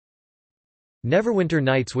Neverwinter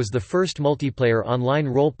Nights was the first multiplayer online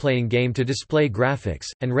role-playing game to display graphics,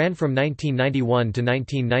 and ran from 1991 to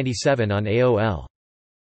 1997 on AOL.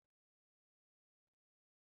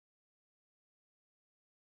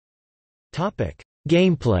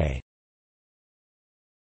 Gameplay.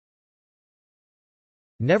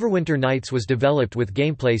 Neverwinter Nights was developed with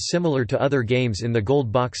gameplay similar to other games in the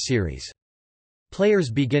Gold Box series.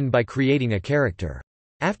 Players begin by creating a character.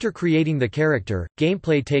 After creating the character,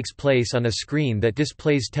 gameplay takes place on a screen that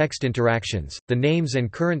displays text interactions, the names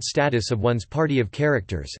and current status of one's party of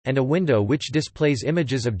characters, and a window which displays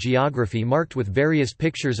images of geography marked with various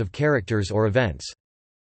pictures of characters or events.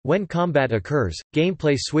 When combat occurs,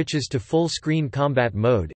 gameplay switches to full-screen combat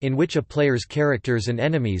mode, in which a player's characters and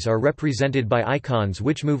enemies are represented by icons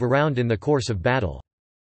which move around in the course of battle.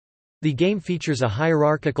 The game features a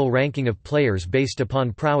hierarchical ranking of players based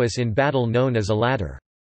upon prowess in battle known as a ladder.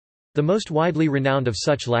 The most widely renowned of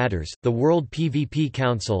such ladders, the World PvP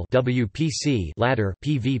Council (WPC) ladder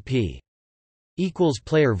 (PvP) equals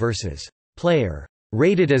player versus player,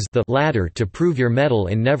 rated as the ladder to prove your mettle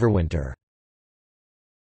in Neverwinter.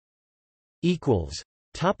 Equals.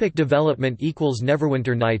 Topic development equals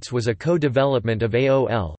Neverwinter Nights was a co-development of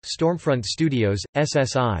AOL, Stormfront Studios,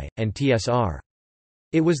 SSI, and TSR.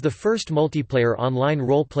 It was the first multiplayer online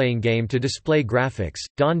role-playing game to display graphics.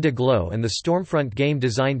 Don DeGlow and the Stormfront game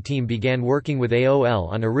design team began working with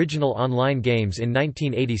AOL on original online games in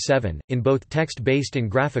 1987, in both text-based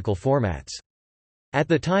and graphical formats. At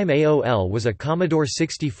the time AOL was a Commodore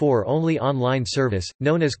 64-only online service,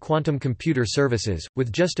 known as Quantum Computer Services,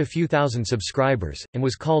 with just a few thousand subscribers, and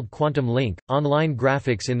was called Quantum Link. Online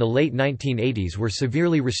graphics in the late 1980s were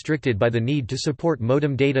severely restricted by the need to support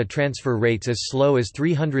modem data transfer rates as slow as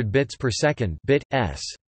 300 bits per second (bit/s).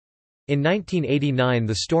 In 1989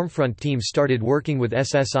 the Stormfront team started working with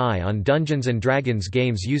SSI on Dungeons & Dragons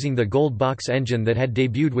games using the Gold Box engine that had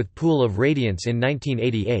debuted with Pool of Radiance in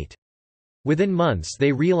 1988. Within months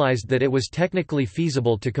they realized that it was technically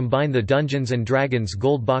feasible to combine the Dungeons & Dragons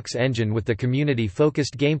Gold Box engine with the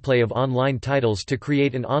community-focused gameplay of online titles to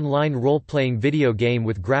create an online role-playing video game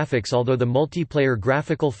with graphics. Although the multiplayer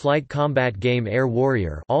graphical flight combat game Air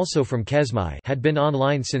Warrior, also from Kesmai, had been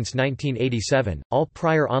online since 1987, all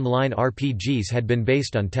prior online RPGs had been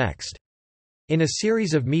based on text. In a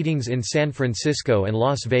series of meetings in San Francisco and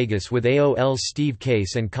Las Vegas with AOL's Steve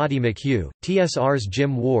Case and Coddy McHugh, TSR's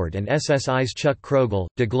Jim Ward and SSI's Chuck Krogel,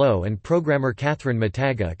 DeGlow and programmer Catherine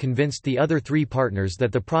Mataga convinced the other three partners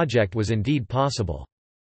that the project was indeed possible.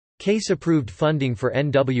 Case approved funding for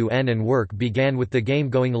NWN and work began with the game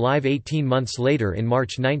going live 18 months later in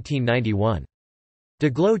March 1991.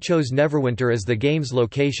 DeGlow chose Neverwinter as the game's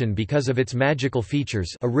location because of its magical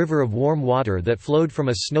features, a river of warm water that flowed from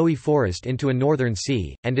a snowy forest into a northern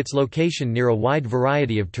sea, and its location near a wide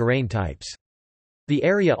variety of terrain types. The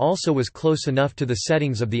area also was close enough to the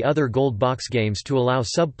settings of the other Gold Box games to allow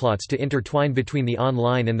subplots to intertwine between the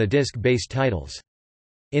online and the disc-based titles.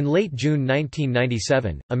 In late June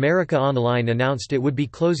 1997, America Online announced it would be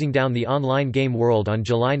closing down the online game world on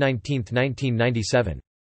July 19, 1997.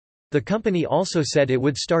 The company also said it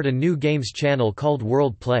would start a new games channel called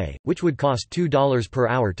World Play, which would cost $2 per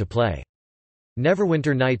hour to play.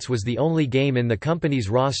 Neverwinter Nights was the only game in the company's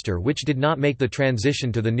roster which did not make the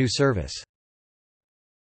transition to the new service.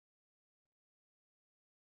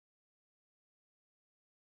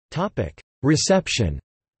 Reception.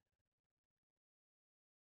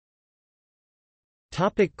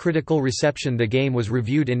 Critical reception. The game was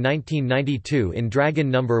reviewed in 1992 in Dragon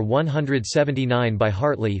No. 179 by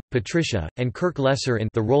Hartley, Patricia, and Kirk Lesser in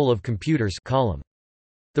The Role of Computers column.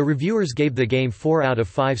 The reviewers gave the game 4 out of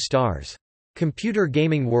 5 stars. Computer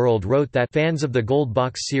Gaming World wrote that fans of the Gold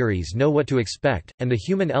Box series know what to expect, and the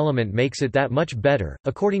human element makes it that much better.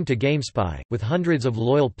 According to GameSpy, with hundreds of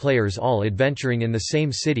loyal players all adventuring in the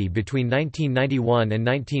same city between 1991 and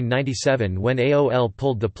 1997 when AOL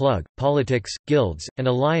pulled the plug, politics, guilds, and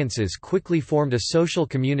alliances quickly formed a social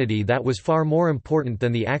community that was far more important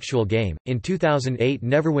than the actual game. In 2008,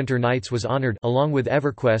 Neverwinter Nights was honored along with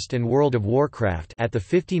EverQuest and World of Warcraft at the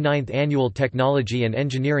 59th Annual Technology and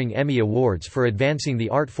Engineering Emmy Awards for advancing the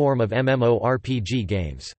art form of MMORPG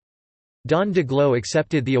games. Don DeGlow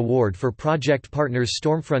accepted the award for project partners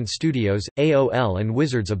Stormfront Studios, AOL and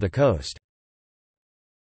Wizards of the Coast.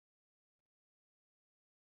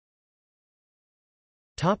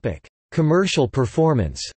 Commercial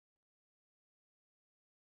performance.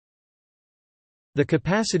 The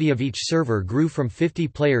capacity of each server grew from 50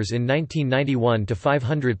 players in 1991 to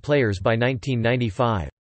 500 players by 1995.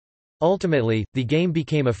 Ultimately, the game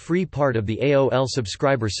became a free part of the AOL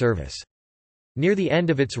subscriber service. Near the end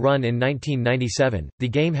of its run in 1997, the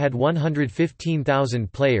game had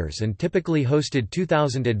 115,000 players and typically hosted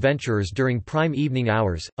 2,000 adventurers during prime evening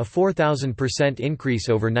hours, a 4,000% increase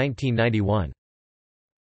over 1991.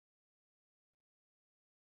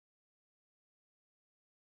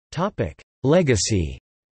 Legacy.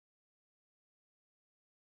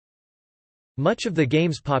 Much of the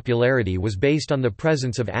game's popularity was based on the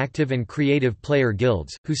presence of active and creative player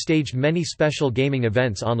guilds, who staged many special gaming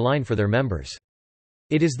events online for their members.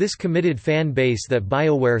 It is this committed fan base that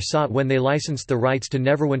BioWare sought when they licensed the rights to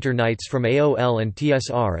Neverwinter Nights from AOL and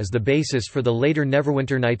TSR as the basis for the later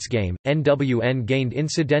Neverwinter Nights game. NWN gained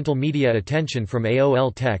incidental media attention from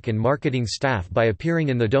AOL tech and marketing staff by appearing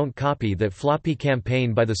in the Don't Copy That Floppy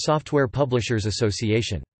campaign by the Software Publishers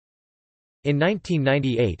Association. In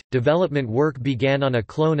 1998, development work began on a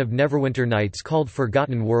clone of Neverwinter Nights called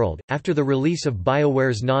Forgotten World. After the release of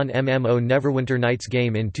BioWare's non-MMO Neverwinter Nights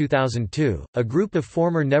game in 2002, a group of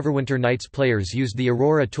former Neverwinter Nights players used the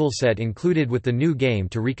Aurora toolset included with the new game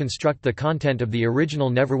to reconstruct the content of the original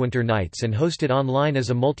Neverwinter Nights and host it online as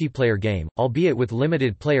a multiplayer game, albeit with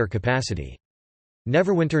limited player capacity.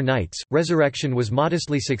 Neverwinter Nights: Resurrection was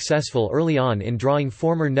modestly successful early on in drawing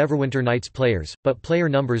former Neverwinter Nights players, but player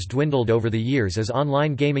numbers dwindled over the years as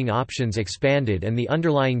online gaming options expanded and the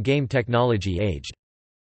underlying game technology aged.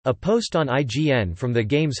 A post on IGN from the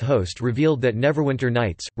game's host revealed that Neverwinter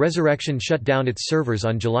Nights: Resurrection shut down its servers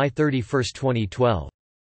on July 31, 2012.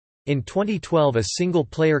 In 2012, a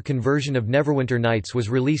single-player conversion of Neverwinter Nights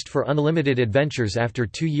was released for unlimited adventures after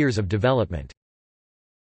 2 years of development.